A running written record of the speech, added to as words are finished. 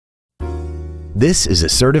This is a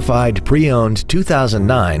certified pre-owned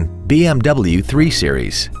 2009 BMW 3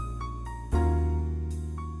 Series.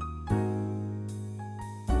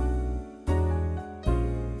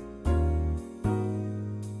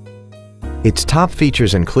 Its top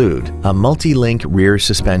features include a multi-link rear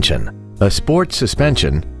suspension, a sports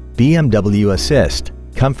suspension, BMW Assist,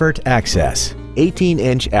 Comfort Access,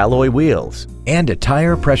 18-inch alloy wheels, and a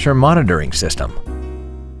tire pressure monitoring system.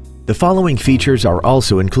 The following features are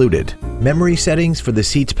also included: memory settings for the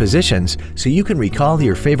seat's positions so you can recall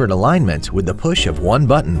your favorite alignments with the push of one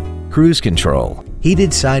button, cruise control,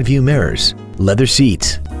 heated side view mirrors, leather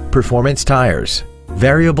seats, performance tires,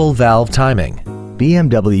 variable valve timing,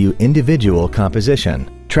 BMW individual composition,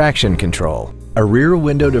 traction control, a rear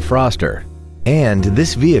window defroster, and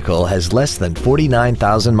this vehicle has less than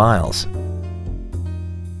 49,000 miles.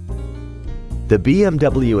 The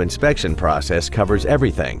BMW inspection process covers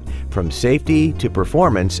everything from safety to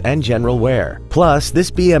performance and general wear. Plus, this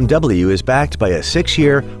BMW is backed by a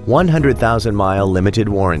 6-year, 100,000-mile limited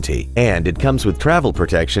warranty, and it comes with travel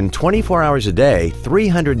protection 24 hours a day,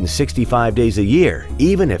 365 days a year,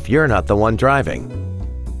 even if you're not the one driving.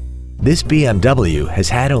 This BMW has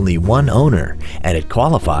had only one owner, and it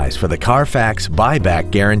qualifies for the Carfax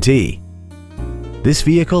buyback guarantee. This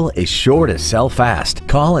vehicle is sure to sell fast.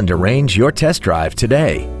 Call and arrange your test drive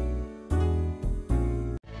today.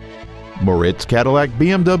 Moritz Cadillac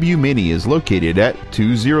BMW Mini is located at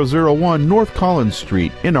 2001 North Collins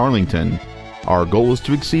Street in Arlington. Our goal is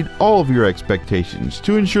to exceed all of your expectations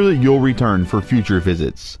to ensure that you'll return for future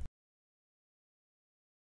visits.